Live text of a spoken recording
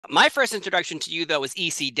My first introduction to you, though, was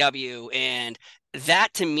ECW. And that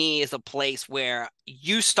to me is a place where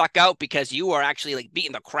you stuck out because you were actually like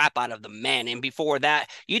beating the crap out of the men. And before that,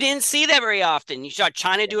 you didn't see that very often. You saw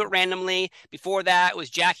China do it randomly. Before that, it was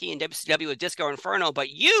Jackie and WCW with Disco Inferno. But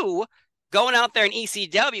you going out there in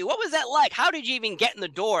ECW, what was that like? How did you even get in the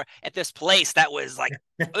door at this place that was like,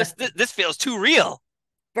 this feels too real?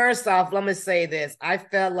 First off, let me say this. I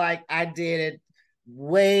felt like I did it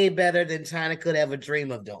way better than China could ever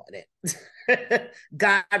dream of doing it.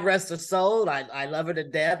 God rest her soul. I love her to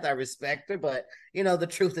death. I respect her, but the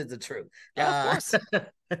truth is the truth. Yeah, of course. I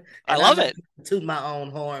And I'm love not it. toot my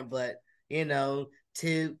own horn, but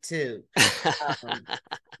toot toot.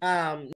 Um,